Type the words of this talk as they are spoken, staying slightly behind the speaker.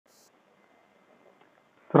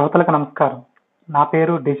శ్రోతలకు నమస్కారం. నా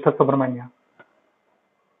పేరు డిజిటల్ సుబ్రహ్మణ్య.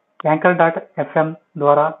 యాంకర్.fm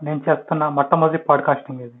ద్వారా నేను చేస్తున్న మొట్టమొదటి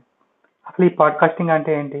పాడ్కాస్టింగ్ ఇది. అసలు ఈ పాడ్కాస్టింగ్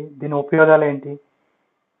అంటే ఏంటి? దీని ఉపయోగాలు ఏంటి?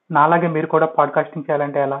 నాలాగే మీరు కూడా పాడ్కాస్టింగ్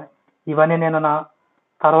చేయాలంటే ఎలా? ఇవన్నీ నేను నా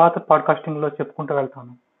తర్వాత పాడ్కాస్టింగ్లో చెప్పుకుంటూ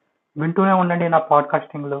వెళ్తాను. వింటూనే ఉండండి నా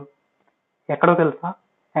పాడ్కాస్టింగ్లో. ఎక్కడో తెలుసా?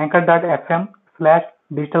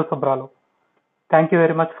 యాంకర్.fm/digital సుబ్రాలు. Thank you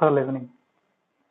very much for listening.